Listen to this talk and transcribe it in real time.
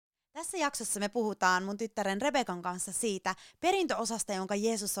Tässä jaksossa me puhutaan mun tyttären Rebekan kanssa siitä perintöosasta, jonka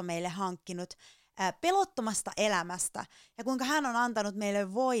Jeesus on meille hankkinut, pelottomasta elämästä ja kuinka hän on antanut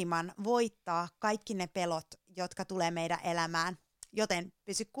meille voiman voittaa kaikki ne pelot, jotka tulee meidän elämään. Joten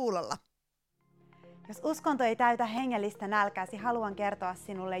pysy kuulolla. Jos uskonto ei täytä hengellistä nälkääsi, haluan kertoa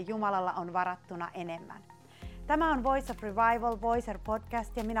sinulle, Jumalalla on varattuna enemmän. Tämä on Voice of Revival,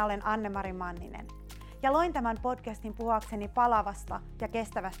 Voicer-podcast ja minä olen Rebekka Manninen. Ja loin tämän podcastin puhuakseni palavasta ja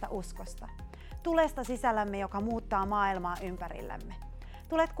kestävästä uskosta. Tulesta sisällämme, joka muuttaa maailmaa ympärillämme.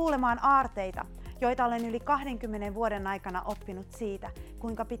 Tulet kuulemaan aarteita, joita olen yli 20 vuoden aikana oppinut siitä,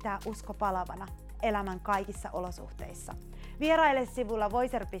 kuinka pitää usko palavana elämän kaikissa olosuhteissa. Vieraile sivulla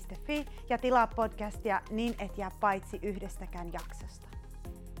Voicer.fi ja tilaa podcastia niin et jää paitsi yhdestäkään jaksosta.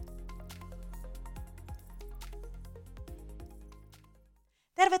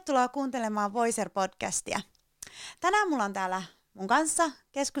 Tervetuloa kuuntelemaan Voicer-podcastia. Tänään mulla on täällä mun kanssa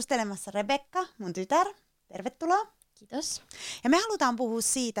keskustelemassa Rebekka, mun tytär. Tervetuloa. Kiitos. Ja me halutaan puhua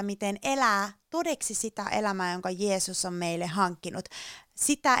siitä, miten elää todeksi sitä elämää, jonka Jeesus on meille hankkinut.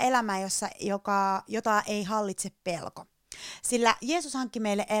 Sitä elämää, jota ei hallitse pelko. Sillä Jeesus hankki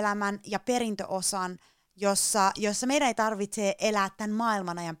meille elämän ja perintöosan, jossa meidän ei tarvitse elää tämän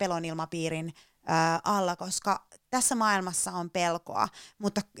maailmanajan pelon ilmapiirin alla, koska tässä maailmassa on pelkoa,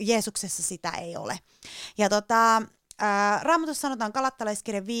 mutta Jeesuksessa sitä ei ole. Ja Raamatussa sanotaan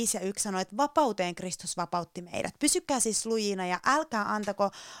Galattalaiskirja 5 ja 1 sanoo, että vapauteen Kristus vapautti meidät. Pysykää siis lujina ja älkää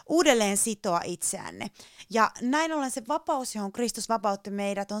antako uudelleen sitoa itseänne. Ja näin ollen se vapaus, johon Kristus vapautti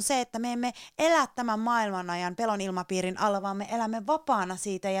meidät, on se, että me emme elä tämän maailmanajan pelon ilmapiirin alla, vaan me elämme vapaana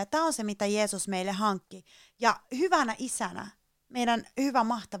siitä. Ja tämä on se, mitä Jeesus meille hankki. Ja hyvänä isänä, meidän hyvä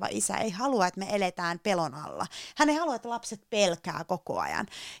mahtava isä ei halua, että me eletään pelon alla. Hän ei halua, että lapset pelkää koko ajan.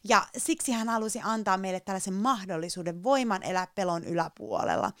 Ja siksi hän halusi antaa meille tällaisen mahdollisuuden voiman elää pelon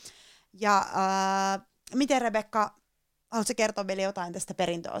yläpuolella. Ja miten Rebekka, haluatko kertoa meille jotain tästä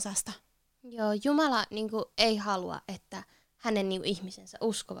perintöosasta? Joo, Jumala ei halua, että hänen ihmisensä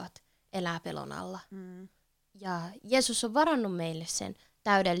uskovat elää pelon alla. Ja Jeesus on varannut meille sen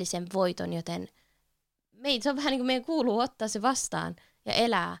täydellisen voiton, joten se on vähän niin kuin meidän kuuluu ottaa se vastaan ja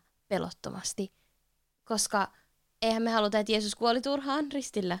elää pelottomasti, koska eihän me haluta, että Jeesus kuoli turhaan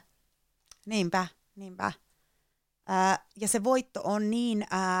ristillä. Niinpä. Ja se voitto on niin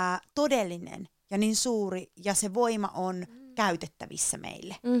todellinen ja niin suuri, ja se voima on käytettävissä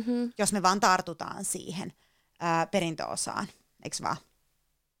meille, jos me vaan tartutaan siihen perintöosaan, eikö vaan?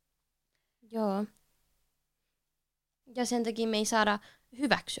 Joo. Ja sen takia me ei saada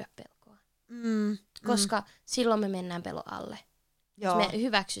hyväksyä pelkoa. Koska silloin me mennään pelon alle. Joo. Me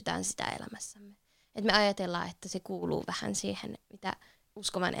hyväksytään sitä elämässämme. Et me ajatellaan, että se kuuluu vähän siihen, mitä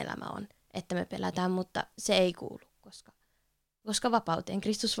uskovan elämä on. Että me pelätään, mutta se ei kuulu, koska vapauteen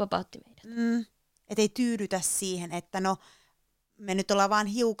Kristus vapautti meidät. Et ei tyydytä siihen, että me nyt ollaan vaan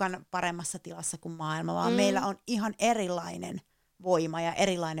hiukan paremmassa tilassa kuin maailma, vaan meillä on ihan erilainen voima ja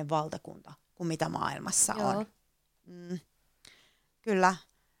erilainen valtakunta kuin mitä maailmassa on. Kyllä.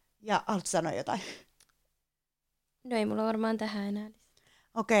 Ja haluatko sanoa jotain? No ei mulla varmaan tähän enää.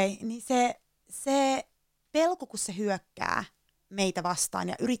 Okei, niin se pelko, kun se hyökkää meitä vastaan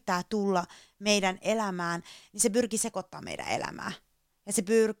ja yrittää tulla meidän elämään, niin se pyrkii sekoittamaan meidän elämää. Ja se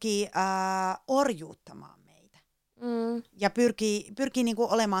pyrkii orjuuttamaan meitä. Ja pyrkii niinku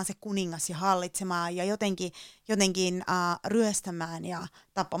olemaan se kuningas ja hallitsemaan ja jotenkin ryöstämään ja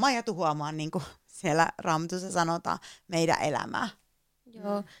tappamaan ja tuhoamaan, niin kuin siellä Raamatussa sanotaan, meidän elämää.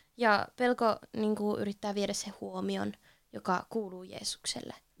 Joo, ja pelko yrittää viedä sen huomion, joka kuuluu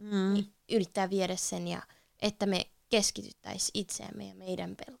Jeesukselle. Niin yrittää viedä sen, ja että me keskityttäisiin itseämme ja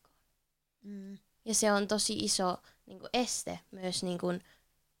meidän pelkoon. Ja se on tosi iso este myös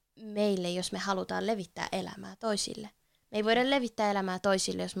meille, jos me halutaan levittää elämää toisille. Me ei voida levittää elämää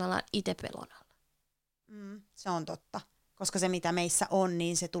toisille, jos me ollaan itse pelon alla. Se on totta, koska se mitä meissä on,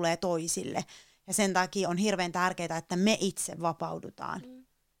 niin se tulee toisille. Ja sen takia on hirveän tärkeää, että me itse vapaudutaan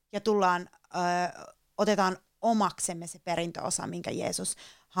ja otetaan omaksemme se perintöosa, minkä Jeesus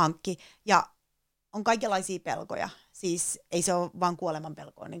hankki. Ja on kaikenlaisia pelkoja. Siis ei se ole vain kuoleman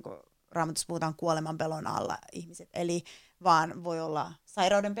pelkoa, niin kuin Raamatussa puhutaan kuoleman pelon alla ihmiset. Eli vaan voi olla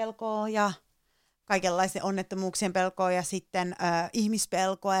sairauden pelkoa ja kaikenlaisten onnettomuuksien pelkoa ja sitten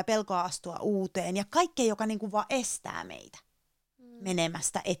ihmispelkoa ja pelkoa astua uuteen. Ja kaikkea, joka vaan estää meitä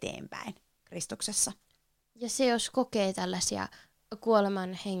menemästä eteenpäin Kristuksessa. Ja se, jos kokee tällaisia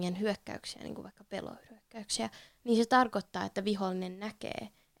kuoleman hengen hyökkäyksiä, niin kuin vaikka pelohyökkäyksiä, niin se tarkoittaa, että vihollinen näkee,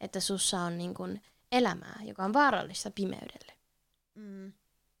 että sussa on elämää, joka on vaarallista pimeydelle.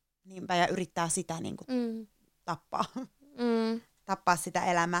 Niinpä, ja yrittää sitä tappaa. Tappaa sitä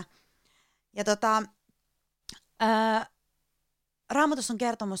elämää. Ja Raamatussa on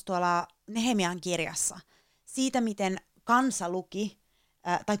kertomus tuolla Nehemian kirjassa siitä, miten kansa luki,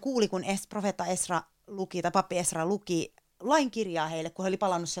 tai kuuli, kun profeetta Esra luki, tai pappi Esra luki lain kirjaa heille, kun he oli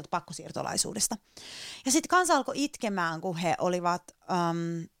palannut sieltä pakkosiirtolaisuudesta. Ja sitten kansa alkoi itkemään, kun he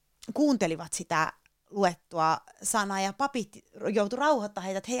kuuntelivat sitä luettua sanaa, ja papit joutui rauhoittamaan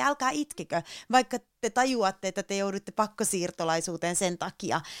heitä, että hei, älkää itkekö, vaikka te tajuatte, että te joudutte pakkosiirtolaisuuteen sen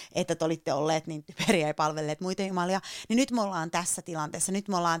takia, että te olitte olleet niin typeriä ja palvelleet muita jumalia, niin nyt me ollaan tässä tilanteessa, nyt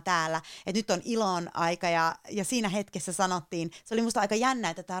me ollaan täällä, että nyt on ilon aika, ja siinä hetkessä sanottiin, se oli musta aika jännä,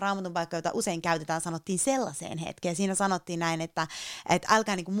 että tämä Raamatun paikka, jota usein käytetään, sanottiin sellaiseen hetkeen, siinä sanottiin näin, että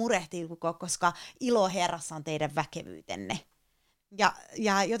älkää niinku murehtilko, koska ilo Herrassa on teidän väkevyytenne.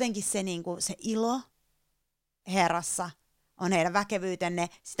 Ja jotenkin se ilo Herrassa on heidän väkevyytenne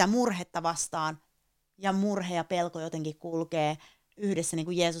sitä murhetta vastaan, ja murhe ja pelko jotenkin kulkee yhdessä, niin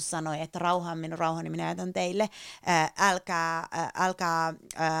kuin Jeesus sanoi, että rauha on minun rauhani, minä jätän teille, älkää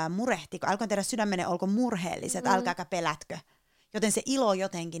murehtiko, älkää tehdä sydämenne olko murheelliset, älkääkä pelätkö. Joten se ilo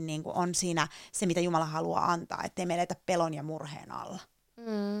jotenkin niin kuin on siinä se, mitä Jumala haluaa antaa, ettei me eletä pelon ja murheen alla.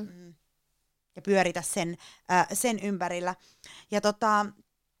 Ja pyöritä sen ympärillä.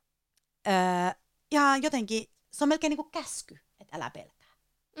 Ja jotenkin se on melkein niin kuin käsky, että älä pelkää.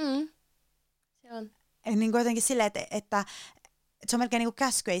 Se on. Niin kuin jotenkin silleen, että se on melkein niin kuin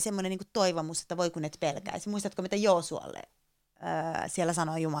käsky, ei semmoinen niin kuin toivomus, että voi kun et pelkäisi. Muistatko, mitä Joosualle siellä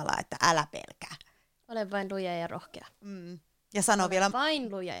sanoi Jumala, että älä pelkää. Ole vain luja ja rohkea. Ja sanoo vielä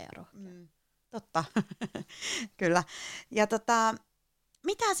vain luja ja rohkea. Totta, kyllä. Ja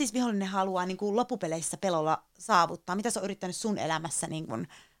mitä siis vihollinen haluaa niin kuin loppupeleissä pelolla saavuttaa? Mitä sä oot yrittänyt sun elämässä niin kuin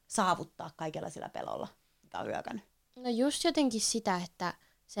saavuttaa kaikella sillä pelolla, mitä on hyökännyt? No just jotenkin sitä, että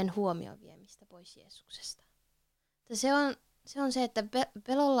sen huomion viemistä pois Jeesuksesta. Se on se, että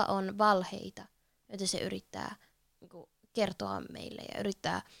pelolla on valheita, joita se yrittää niin kuin kertoa meille ja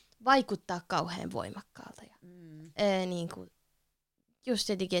yrittää vaikuttaa kauhean voimakkaalta. Ja, niin kuin, just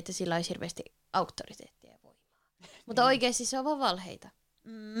jotenkin, että sillä olisi hirveästi auktoriteettia ja voimaa. Mutta oikeasti se on vaan valheita.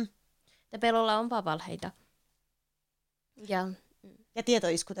 Ja pelolla on vaan valheita. Ja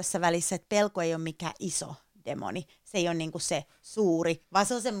tietoisku tässä välissä, että pelko ei ole mikään iso demoni. Se ei ole niinku se suuri, vaan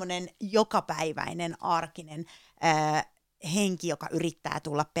se on semmoinen jokapäiväinen, arkinen henki, joka yrittää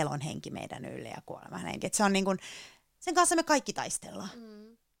tulla pelon henki meidän ylle ja kuoleman henki. Et se on niinku, sen kanssa me kaikki taistellaan.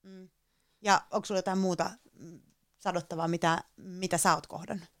 Ja onko sulla jotain muuta sanottavaa, mitä sä oot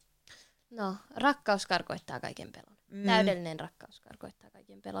kohdannut? No, rakkaus karkoittaa kaiken pelon. Täydellinen rakkaus karkoittaa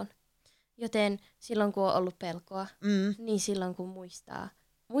kaiken pelon. Joten silloin kun on ollut pelkoa, niin silloin kun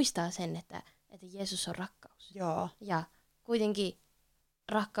muistaa sen, että Jeesus on rakkaus. Joo. Ja kuitenkin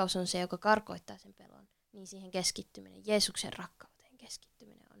rakkaus on se, joka karkoittaa sen pelon. Niin siihen keskittyminen, Jeesuksen rakkauteen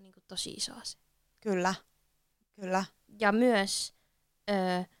keskittyminen on niin kuin tosi iso asia. Kyllä. Ja myös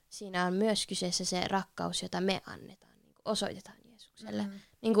siinä on myös kyseessä se rakkaus, jota me annetaan, niin kuin osoitetaan Jeesukselle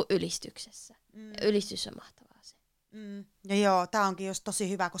niin kuin ylistyksessä. Ja ylistys on mahtavaa se. Ja joo, tämä onkin just tosi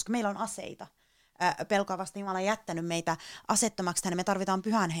hyvä, koska meillä on aseita. Pelkoa vasta Jumala on jättänyt meitä asettomaksi tänne. Me tarvitaan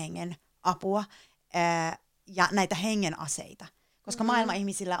pyhän hengen apua ja näitä hengen aseita. Koska maailman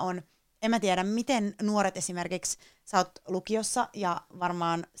ihmisillä on, en mä tiedä, miten nuoret esimerkiksi, sä oot lukiossa ja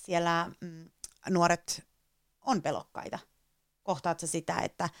varmaan siellä nuoret on pelokkaita. Kohtaat sä sitä,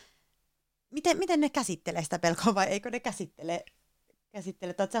 että miten ne käsittelee sitä pelkoa vai eikö ne käsittele?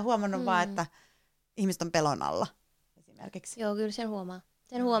 Oletko sä huomannut vaan, että ihmiset on pelon alla esimerkiksi? Joo, kyllä sen huomaa.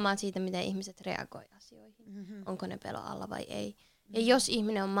 Sen huomaa siitä, miten ihmiset reagoi asioihin. Onko ne pelon alla vai ei. Ja jos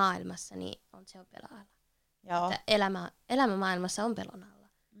ihminen on maailmassa, niin se on pelon alla. Joo. Että elämä maailmassa on pelon alla.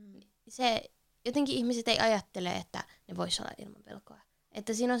 Se, jotenkin ihmiset ei ajattele, että ne vois olla ilman pelkoa.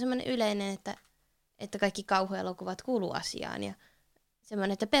 Että siinä on semmoinen yleinen, että kaikki kauhuelokuvat kuuluu asiaan. Ja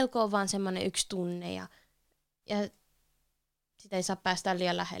semmoinen, että pelko on vaan semmoinen yksi tunne. Ja sitä ei saa päästä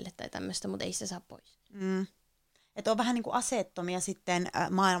liian lähelle tai tämmöistä, mutta ei sitä saa pois. Että on vähän niin kuin aseettomia sitten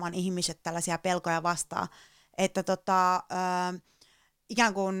maailman ihmiset tällaisia pelkoja vastaan. Että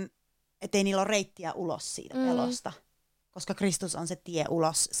ikään kuin, ettei niillä ole reittiä ulos siitä pelosta. Koska Kristus on se tie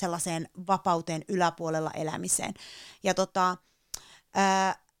ulos sellaiseen vapauteen yläpuolella elämiseen. Ja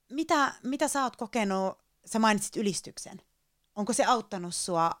mitä sä oot kokenut, sä mainitsit ylistyksen. Onko se auttanut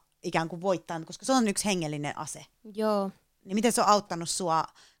sua ikään kuin voittamaan, koska se on yksi hengellinen ase. Joo. Niin miten se on auttanut sua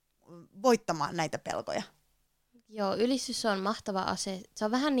voittamaan näitä pelkoja? Joo, ylistys on mahtava ase. Se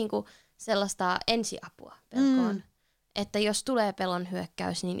on vähän niin kuin sellaista ensiapua pelkoon. Että jos tulee pelon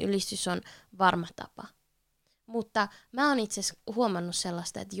hyökkäys, niin ylistys on varma tapa. Mutta mä oon itse asiassa huomannut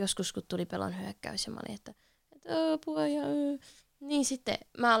sellaista, että joskus kun tuli pelon hyökkäys ja mä olin, että apua ja Niin sitten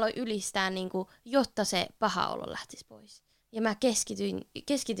mä aloin ylistää, niin kuin, jotta se paha olo lähtisi pois. Ja mä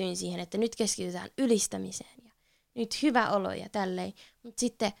keskityin siihen, että nyt keskitytään ylistämiseen ja nyt hyvä olo ja tälleen. Mutta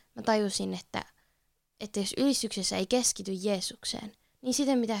sitten mä tajusin, että jos ylistyksessä ei keskity Jeesukseen, niin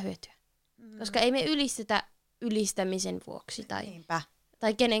siitä ei mitään hyötyä. Koska ei me ylistetä ylistämisen vuoksi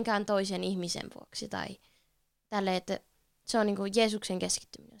tai kenenkään toisen ihmisen vuoksi. Tai tälleen, että se on niin kuin Jeesuksen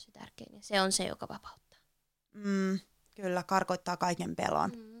keskittyminen on se tärkein. Ja se on se, joka vapauttaa. Kyllä, karkoittaa kaiken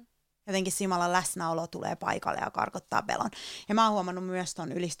pelon. Jotenkin Jumalan läsnäolo tulee paikalle ja karkottaa pelon. Ja mä oon huomannut myös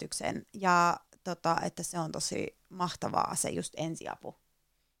ton ylistyksen, ja että se on tosi mahtavaa, se just ensiapu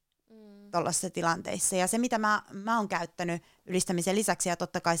tuollaisissa tilanteissa. Ja se, mitä mä oon käyttänyt ylistämisen lisäksi, ja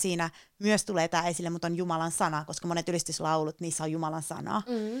totta kai siinä myös tulee tää esille, mutta on Jumalan sana, koska monet ylistyslaulut, niissä on Jumalan sana.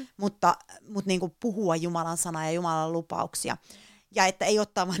 Mutta niin kuin puhua Jumalan sanaa ja Jumalan lupauksia. Ja että ei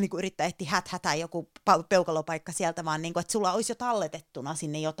ottaa vaan niin yrittää etsiä hätää joku peukalopaikka sieltä, vaan niin kuin, että sulla olisi jo talletettuna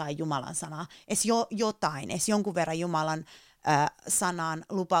sinne jotain Jumalan sanaa. Edes jonkun verran Jumalan sanan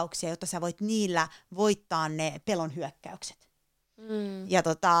lupauksia, jotta sä voit niillä voittaa ne pelon hyökkäykset. Ja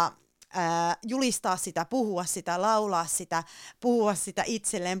julistaa sitä, puhua sitä, laulaa sitä, puhua sitä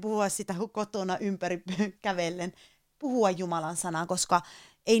itselleen, puhua sitä kotona ympäri kävellen. Puhua Jumalan sanaa, koska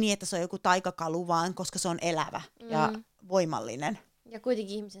ei niin, että se on joku taikakalu, vaan koska se on elävä ja voimallinen. Ja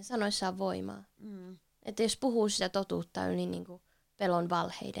kuitenkin ihmisen sanoissa on voimaa. Että jos puhuu sitä totuutta yli niin kuin pelon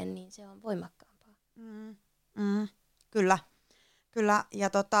valheiden, niin se on voimakkaampaa. Kyllä. Ja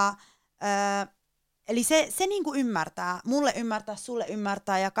eli se niin kuin ymmärtää, mulle ymmärtää, sulle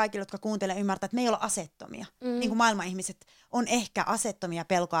ymmärtää ja kaikille, jotka kuuntelee, ymmärtää, että me ei olla asettomia. Niin kuin maailman ihmiset on ehkä asettomia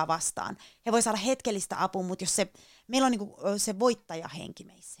pelkoa vastaan. He voi saada hetkellistä apua, mutta jos meillä on niin kuin se voittajahenki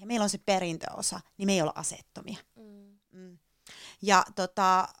meissä ja meillä on se perintöosa, niin me ei olla asettomia. Ja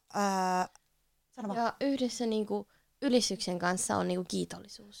ja yhdessä niin kuin ylistyksen kanssa on niin kuin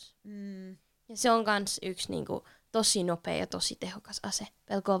kiitollisuus. Ja se on myös yksi niin kuin tosi nopea ja tosi tehokas ase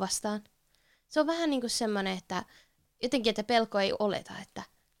pelkoa vastaan. Se on vähän niin kuin semmoinen, että jotenkin, että pelko ei oleta, että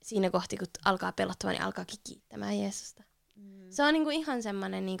siinä kohti, kun alkaa pelottamaan, niin alkaakin kiittämään Jeesusta. Se on niin kuin ihan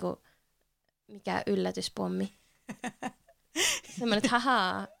semmoinen, niin kuin, mikä yllätyspommi. Semmoinen, että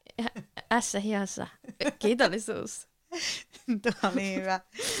hahaa, ässä hiassa, kiitollisuus. Tuo oli hyvä.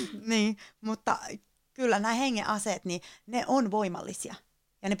 Niin, mutta kyllä nämä hengen aseet, niin ne on voimallisia.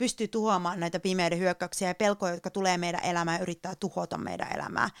 Ja ne pystyy tuhoamaan näitä pimeyden hyökkäyksiä ja pelkoja, jotka tulee meidän elämään ja yrittää tuhota meidän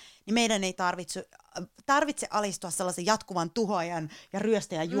elämää. Niin meidän ei tarvitse alistua sellaisen jatkuvan tuhoajan ja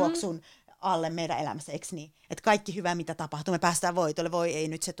ryöstäjän juoksun alle meidän elämässä, eikö niin? Että kaikki hyvä, mitä tapahtuu, me päästään voitolle, voi ei,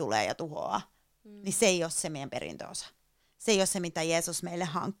 nyt se tulee ja tuhoaa. Niin se ei ole se meidän perintöosa. Se ei ole se, mitä Jeesus meille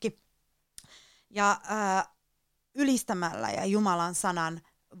hankki. Ja ylistämällä ja Jumalan sanan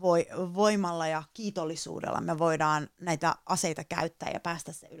voimalla ja kiitollisuudella me voidaan näitä aseita käyttää ja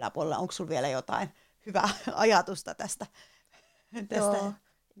päästä sen yläpuolelle. Onko sulla vielä jotain hyvää ajatusta tästä? Joo.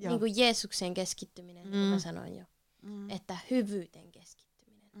 Niin kuin Jeesuksen keskittyminen, niin kuin mä sanoin jo. Että hyvyyteen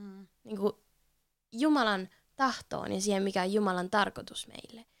keskittyminen. Niin kuin Jumalan tahtoon ja siihen, mikä on Jumalan tarkoitus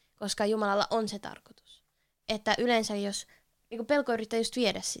meille. Koska Jumalalla on se tarkoitus. Että yleensä jos niin kuin pelko yrittää just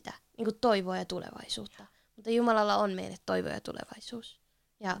viedä sitä niin kuin toivoa ja tulevaisuutta. Mutta Jumalalla on meille toivo ja tulevaisuus.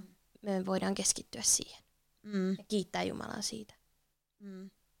 Ja me voidaan keskittyä siihen. Ja kiittää Jumalaa siitä.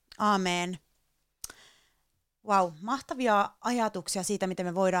 Aamen. Vau, mahtavia ajatuksia siitä, miten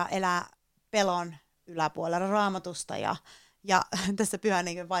me voidaan elää pelon yläpuolella Raamatusta. Ja tässä pyhän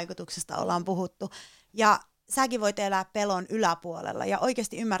hengen vaikutuksesta ollaan puhuttu. Ja säkin voit elää pelon yläpuolella ja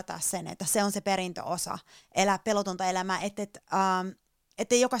oikeasti ymmärtää sen, että se on se perintöosa. Elää pelotonta elämää,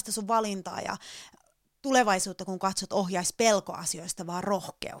 ettei jokaista sun valintaa ja tulevaisuutta, kun katsot, ohjaisi pelkoasioista, vaan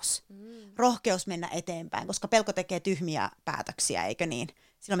rohkeus. Rohkeus mennä eteenpäin, koska pelko tekee tyhmiä päätöksiä, eikö niin?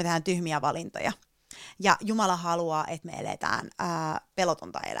 Silloin me tehdään tyhmiä valintoja. Ja Jumala haluaa, että me eletään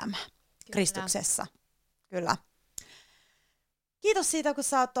pelotonta elämää Kristuksessa. Kyllä. Kiitos siitä, kun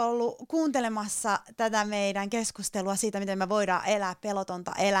sä oot ollut kuuntelemassa tätä meidän keskustelua siitä, miten me voidaan elää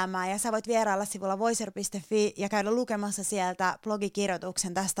pelotonta elämää. Ja sä voit vierailla sivulla voicer.fi ja käydä lukemassa sieltä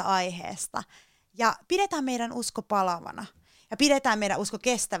blogikirjoituksen tästä aiheesta. Ja pidetään meidän usko palavana. Ja pidetään meidän usko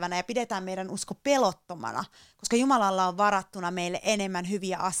kestävänä ja pidetään meidän usko pelottomana, koska Jumalalla on varattuna meille enemmän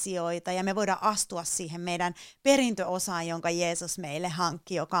hyviä asioita ja me voidaan astua siihen meidän perintöosaan, jonka Jeesus meille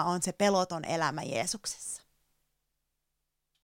hankki, joka on se peloton elämä Jeesuksessa.